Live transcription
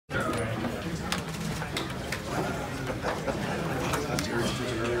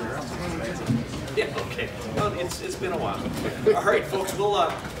It's been a while. All right, folks, we'll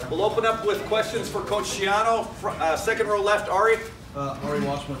open up with questions for Coach Schiano. Second row left, Ari. Ari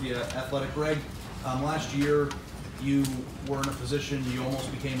Washman with the Athletic. Greg, last year you were in a position, you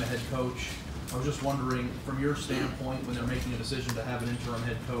almost became a head coach. I was just wondering, from your standpoint, when they're making a decision to have an interim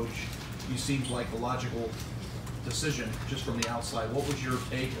head coach, you seemed like the logical decision just from the outside. What was your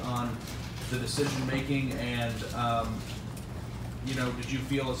take on the decision making, and you know, did you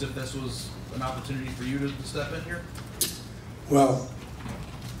feel as if this was an opportunity for you to step in here? Well,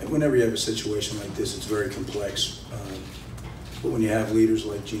 whenever you have a situation like this, it's very complex. But when you have leaders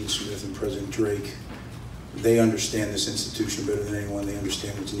like Gene Smith and President Drake, they understand this institution better than anyone. They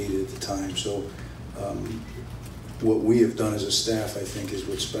understand what's needed at the time. So what we have done as a staff, I think, is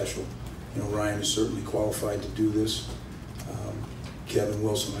what's special. You know, Ryan is certainly qualified to do this. Kevin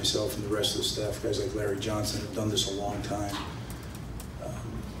Wilson, myself, and the rest of the staff, guys like Larry Johnson, have done this a long time.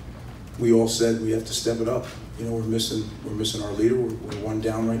 We all said we have to step it up. You know, we're missing our leader. We're one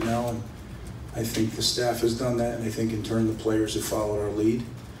down right now, and I think the staff has done that, and I think in turn the players have followed our lead.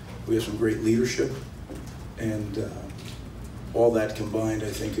 We have some great leadership, and all that combined, I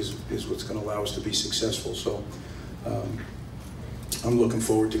think, is what's going to allow us to be successful. So I'm looking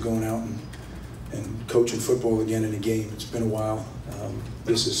forward to going out and coaching football again in a game. It's been a while.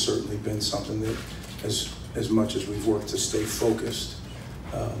 This has certainly been something that, as much as we've worked to stay focused,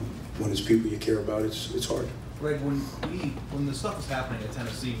 when it's people you care about, it's hard. Greg, when the stuff was happening at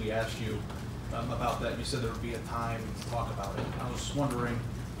Tennessee, we asked you about that. You said there would be a time to talk about it. I was wondering,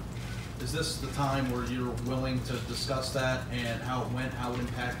 is this the time where you're willing to discuss that and how it went, how it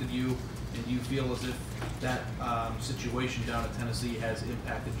impacted you, and do you feel as if that situation down at Tennessee has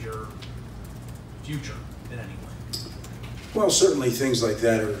impacted your future in any way? Well, certainly things like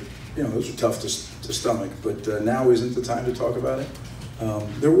that are, you know, those are tough to stomach, but now isn't the time to talk about it.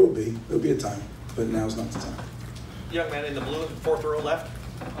 There'll be a time, but now's not the time. Young man in the blue, fourth row left.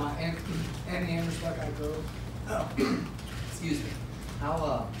 Andy Anderson, I go. Excuse me.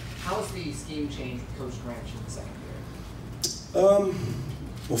 How has the scheme changed with Coach Granch in the second year?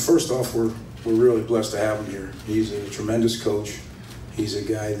 Well, first off, we're really blessed to have him here. He's a tremendous coach. He's a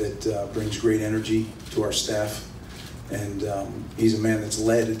guy that brings great energy to our staff, and he's a man that's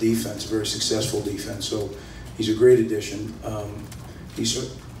led a defense, a very successful defense. So he's a great addition.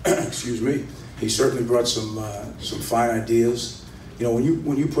 Excuse me. He certainly brought some fine ideas. You know,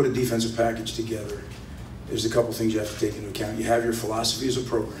 when you put a defensive package together, there's a couple things you have to take into account. You have your philosophy as a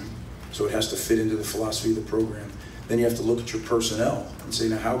program, so it has to fit into the philosophy of the program. Then you have to look at your personnel and say,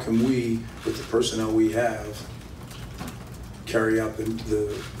 now how can we, with the personnel we have, carry out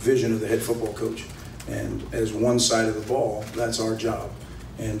the vision of the head football coach? And as one side of the ball, that's our job.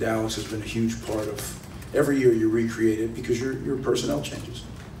 And Alex has been a huge part of. Every year you recreate it because your personnel changes.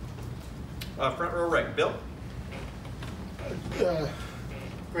 Front row right, Bill.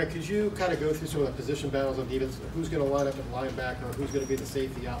 Greg, could you kind of go through some of the position battles on defense? Who's going to line up at linebacker? Who's going to be the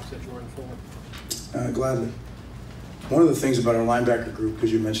safety opposite Jordan Fuller? Gladly. One of the things about our linebacker group,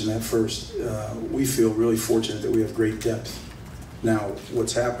 because you mentioned that first, we feel really fortunate that we have great depth. Now,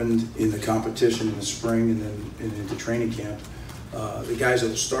 what's happened in the competition in the spring and then into training camp, the guys that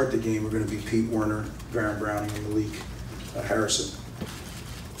will start the game are going to be Pete Werner, Baron Browning, and Malik Harrison.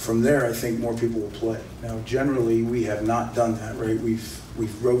 From there, I think more people will play. Now, generally, we have not done that, right?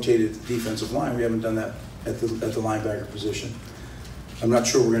 We've rotated the defensive line. We haven't done that at the linebacker position. I'm not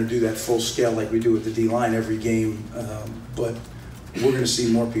sure we're going to do that full scale like we do with the D-line every game, but we're going to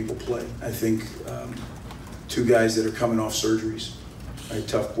see more people play. I think two guys that are coming off surgeries, right?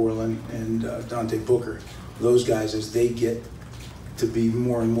 Tuff Borland and Dante Booker. Those guys, as they get to be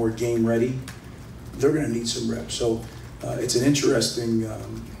more and more game ready, they're going to need some reps. So it's an interesting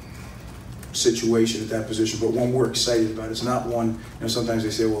situation at that position, but one we're excited about. It's not one, you know, sometimes they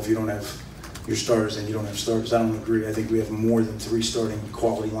say, well, if you don't have your starters, then you don't have starters. I don't agree. I think we have more than 3 starting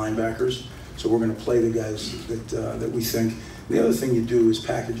quality linebackers. So we're going to play the guys that we think. The other thing you do is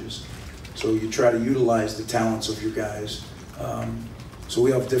packages. So you try to utilize the talents of your guys. So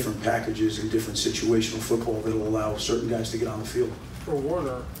we have different packages and different situational football that will allow certain guys to get on the field. For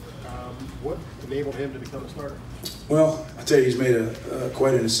Warner, what enabled him to become a starter? Well, I tell you, he's made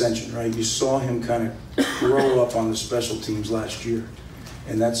quite an ascension, right? You saw him kind of grow up on the special teams last year,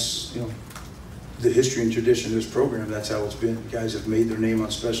 and that's, you know, the history and tradition of this program. That's how it's been. Guys have made their name on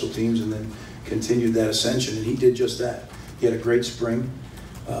special teams and then continued that ascension, and he did just that. He had a great spring.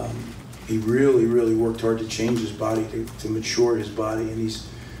 He really, really worked hard to change his body, to mature his body, and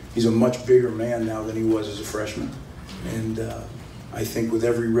he's a much bigger man now than he was as a freshman. And I think with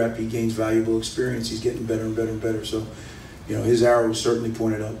every rep he gains valuable experience. He's getting better and better and better. So, you know, his arrow is certainly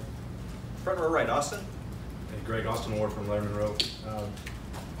pointed up. Front row right, Austin. Hey, Greg, Austin Ward from Letterman Row.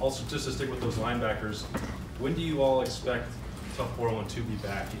 Also, just to stick with those linebackers, when do you all expect Tough 401 to be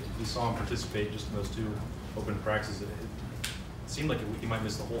back? We saw him participate just in those 2 open practices. It seemed like he might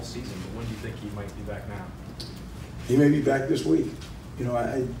miss the whole season, but when do you think he might be back now? He may be back this week. You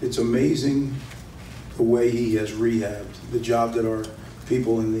know, it's amazing the way he has rehabbed, the job that our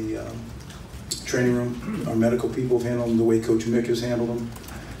people in the training room, our medical people have handled him, the way Coach Mick has handled him,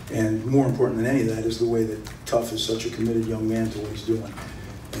 and more important than any of that is the way that Tough is such a committed young man to what he's doing.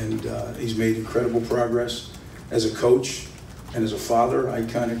 And he's made incredible progress. As a coach and as a father, I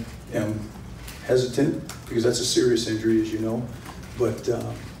kind of am hesitant because that's a serious injury, as you know. But you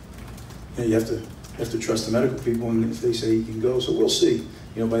know, you have to trust the medical people, and if they say he can go, so we'll see.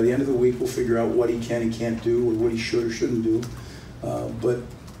 You know, by the end of the week, we'll figure out what he can and can't do, or what he should or shouldn't do. But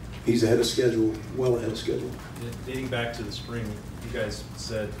he's ahead of schedule, well ahead of schedule. Dating back to the spring, you guys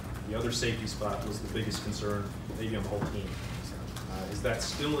said the other safety spot was the biggest concern, maybe on the whole team. Is that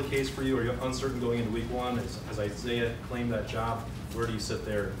still the case for you? Are you uncertain going into week 1? Has Isaiah claimed that job? Where do you sit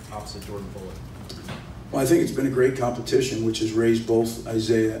there opposite Jordan Fuller? Well, I think it's been a great competition, which has raised both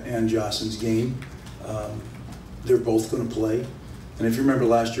Isaiah and Jossin's game. They're both going to play. And if you remember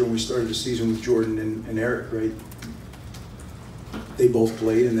last year when we started the season with Jordan and Eric, right? They both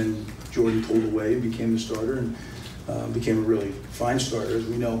played, and then Jordan pulled away and became the starter, and became a really fine starter, as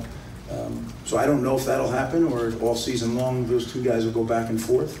we know. So I don't know if that'll happen, or if all season long those 2 guys will go back and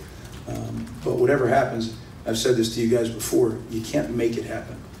forth. But whatever happens, I've said this to you guys before, you can't make it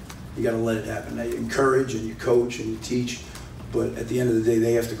happen. You got to let it happen. Now, you encourage and you coach and you teach, but at the end of the day,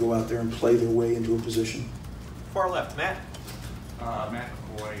 they have to go out there and play their way into a position. Far left, Matt. Matt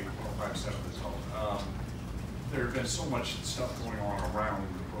McCoy, 1057 result. There have been so much stuff going on around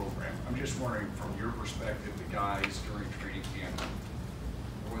the program. I'm just wondering, from your perspective, the guys during training camp,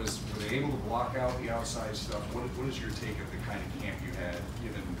 were they able to block out the outside stuff? What is your take of the kind of camp you had,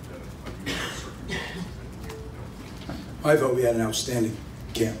 given the unusual circumstances? I thought we had an outstanding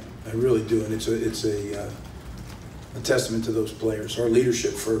camp. I really do, and it's a testament to those players, our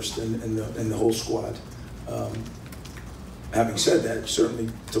leadership first, and the whole squad. Having said that, certainly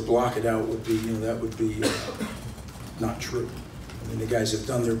to block it out would be, you know, that would be not true. I mean, the guys have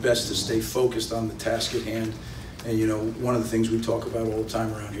done their best to stay focused on the task at hand. And, you know, one of the things we talk about all the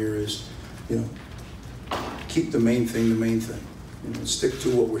time around here is, you know, keep the main thing the main thing. You know, stick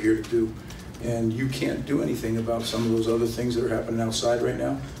to what we're here to do. And you can't do anything about some of those other things that are happening outside right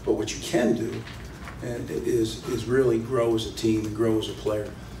now. But what you can do is really grow as a team and grow as a player.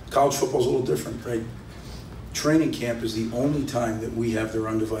 College football is a little different, right? Training camp is the only time that we have their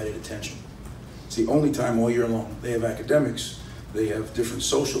undivided attention. It's the only time all year long. They have academics, they have different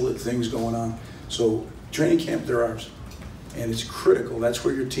social things going on. So training camp, they're ours. And it's critical. That's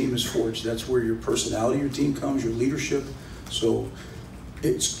where your team is forged. That's where your personality, your team comes, your leadership. So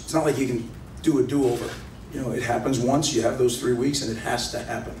it's not like you can do a do-over. You know, it happens once, you have those 3 weeks, and it has to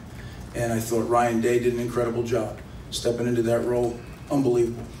happen. And I thought Ryan Day did an incredible job stepping into that role.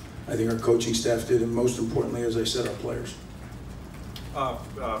 Unbelievable. I think our coaching staff did, and most importantly, as I said, our players.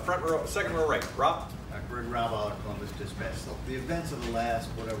 Front row, second row right. Rob? Greg Schiano, Columbus Dispatch. So the events of the last,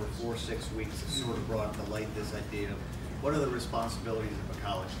 4 or 6 weeks have sort of brought to light this idea of what are the responsibilities of a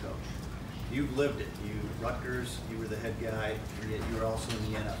college coach. You've lived it. You, Rutgers, you were the head guy, and yet you were also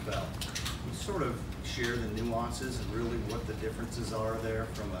in the NFL. You sort of share the nuances and really what the differences are there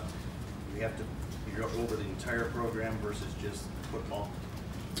from you have to figure out over the entire program versus just football.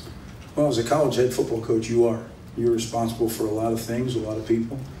 Well, as a college head football coach, you're responsible for a lot of things, a lot of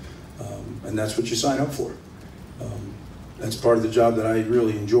people, and that's what you sign up for. That's part of the job that I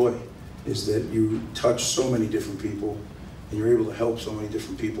really enjoy, is that you touch so many different people and you're able to help so many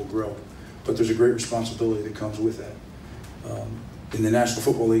different people grow. But there's a great responsibility that comes with that. In the National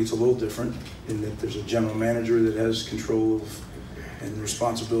Football League, it's a little different in that there's a general manager that has control of and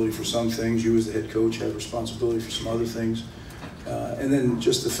responsibility for some things. You as the head coach have responsibility for some other things. And then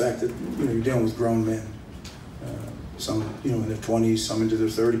just the fact that, you know, you're dealing with grown men, some, you know, in their 20s, some into their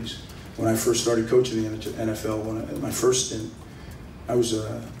 30s. When I first started coaching the NFL, my first stint, I was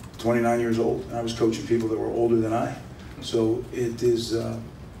 29 years old, and I was coaching people that were older than I. So it is,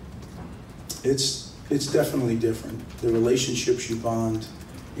 it's definitely different. The relationships you bond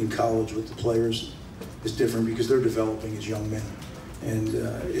in college with the players is different because they're developing as young men, and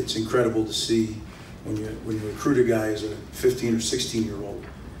it's incredible to see when you recruit a guy as a 15 or 16-year-old,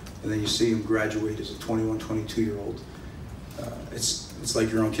 and then you see him graduate as a 21, 22-year-old. It's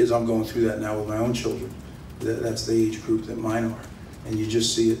like your own kids. I'm going through that now with my own children. That's the age group that mine are. And you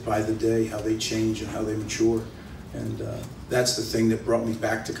just see it by the day, how they change and how they mature. And that's the thing that brought me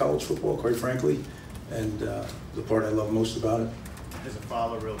back to college football, quite frankly. and the part I love most about it. As a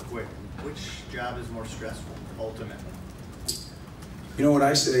follow real quick, which job is more stressful, ultimately? You know what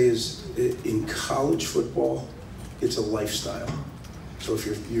I say is, in college football, it's a lifestyle. So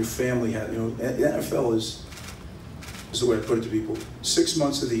if your family has, the NFL is the way I put it to people, 6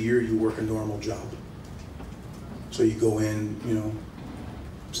 months of the year you work a normal job. So you go in,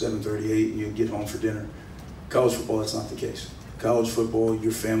 7:30, 8, and you get home for dinner. College football, that's not the case. College football,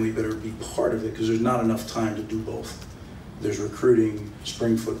 your family better be part of it because there's not enough time to do both. There's recruiting,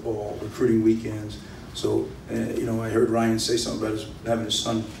 spring football, recruiting weekends. So, I heard Ryan say something about having his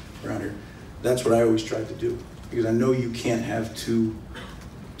son around here. That's what I always tried to do because I know you can't have two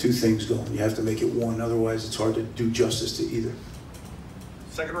things going. You have to make it one, otherwise it's hard to do justice to either.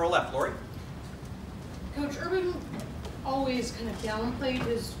 Second row left, Lori. Coach Urban always kind of downplayed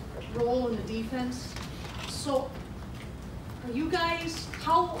his role in the defense. So, are you guys,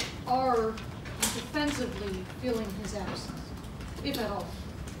 how are you defensively feeling his absence, if at all?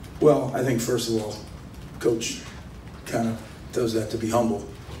 Well, I think first of all, Coach kind of does that to be humble.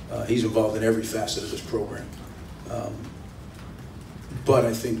 He's involved in every facet of this program. But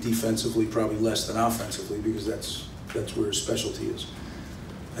I think defensively probably less than offensively because that's where his specialty is.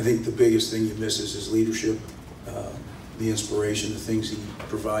 I think the biggest thing you miss is his leadership, the inspiration, the things he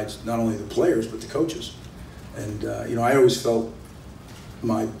provides, not only the players, but the coaches. And, I always felt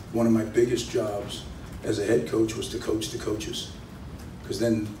one of my biggest jobs as a head coach was to coach the coaches. Because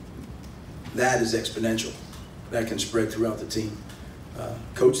then that is exponential. That can spread throughout the team.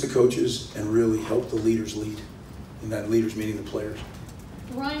 Coach the coaches and really help the leaders lead. And that leaders meaning the players.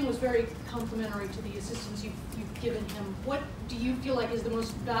 Ryan was very complimentary to the assistants you've given him. What do you feel like is the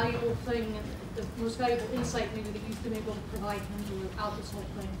most valuable thing, the most valuable insight maybe that you've been able to provide him throughout this whole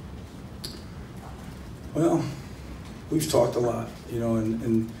thing? Well, we've talked a lot,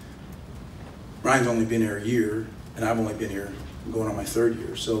 and Ryan's only been here a year, and I've only been here going on my 3rd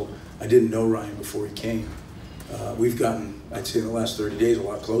year, so I didn't know Ryan before he came. We've gotten, I'd say in the last 30 days, a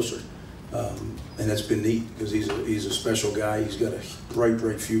lot closer. And that's been neat because he's a special guy. He's got a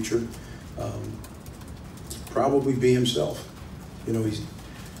bright future. Probably be himself.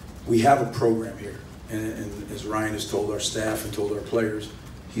 We have a program here, and as Ryan has told our staff and told our players,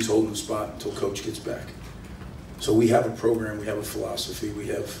 he's holding the spot until Coach gets back. So we have a program, we have a philosophy, we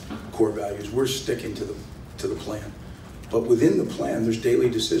have core values. We're sticking to the plan. But within the plan, there's daily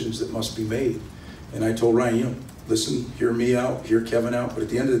decisions that must be made. And I told Ryan, listen, hear me out, hear Kevin out, but at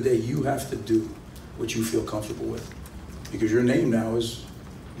the end of the day, you have to do what you feel comfortable with. Because your name now is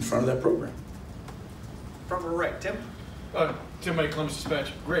in front of that program. Front row right, Tim. Tim May, Columbus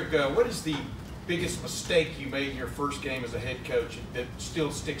Dispatch. Greg, what is the biggest mistake you made in your first game as a head coach that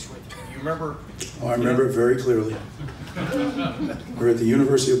still sticks with you? You remember? Oh, I remember it very clearly. We're at the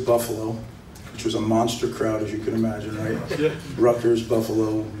University of Buffalo, which was a monster crowd, as you can imagine, right? Yeah. Rutgers,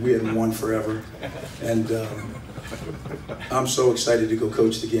 Buffalo, we hadn't won forever. And I'm so excited to go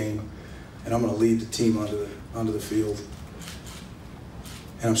coach the game, and I'm going to lead the team onto the field.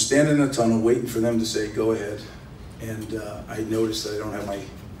 And I'm standing in the tunnel waiting for them to say, go ahead. And I noticed that I don't have my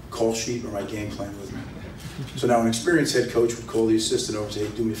call sheet or my game plan with me. So now an experienced head coach would call the assistant over and say,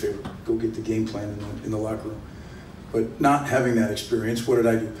 hey, do me a favor, go get the game plan in the locker room. But not having that experience, what did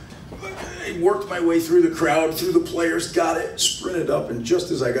I do? I worked my way through the crowd, through the players, got it, sprinted up, and just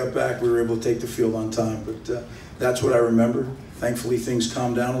as I got back, we were able to take the field on time. But that's what I remember. Thankfully, things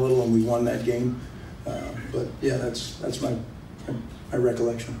calmed down a little, and we won that game. But yeah, that's my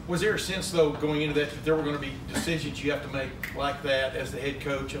recollection. Was there a sense, though, going into that there were going to be decisions you have to make like that as the head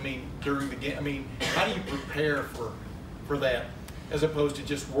coach? During the game. How do you prepare for that as opposed to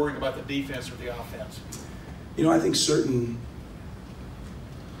just worrying about the defense or the offense? I think certain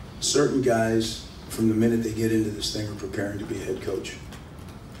guys, from the minute they get into this thing, are preparing to be a head coach.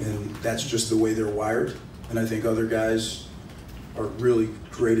 And that's just the way they're wired. And I think other guys are really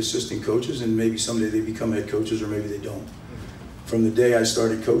great assistant coaches, and maybe someday they become head coaches or maybe they don't. From the day I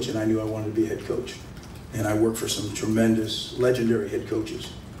started coaching, I knew I wanted to be a head coach. And I worked for some tremendous, legendary head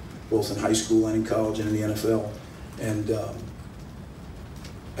coaches, both in high school and in college and in the NFL. And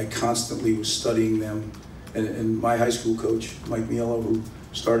I constantly was studying them. And my high school coach, Mike Miello, who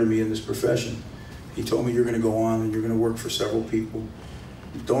started me in this profession, he told me, you're going to go on and you're going to work for several people.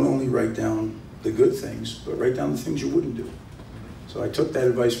 Don't only write down the good things, but write down the things you wouldn't do. So I took that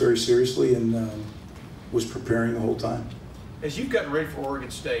advice very seriously and was preparing the whole time. As you've gotten ready for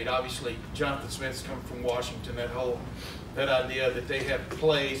Oregon State, obviously Jonathan Smith's coming from Washington, that idea that they have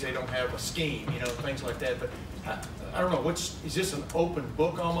plays, they don't have a scheme, things like that. But I don't know, is this an open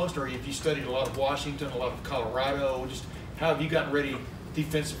book almost, or have you studied a lot of Washington, a lot of Colorado? Just how have you gotten ready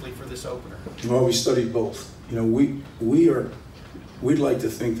defensively for this opener? Well, we studied both. You know, we'd like to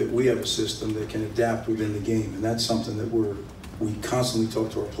think that we have a system that can adapt within the game, and that's something that we constantly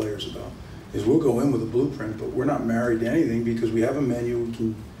talk to our players about. Is we'll go in with a blueprint, but we're not married to anything because we have a menu. We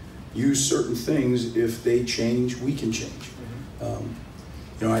can use certain things. If they change, we can change.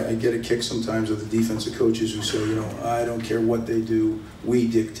 You know, I get a kick sometimes of the defensive coaches who say, you know, I don't care what they do, we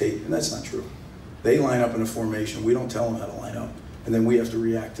dictate, and that's not true. They line up in a formation. We don't tell them how to line up, and then we have to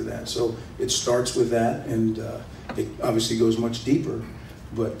react to that. So it starts with that, and it obviously goes much deeper.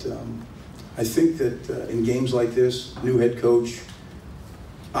 But I think that in games like this, new head coach,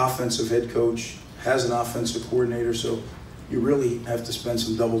 offensive head coach, has an offensive coordinator, so you really have to spend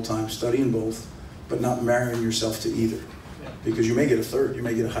some double time studying both, but not marrying yourself to either. Because you may get a third, you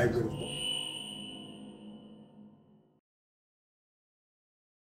may get a hybrid.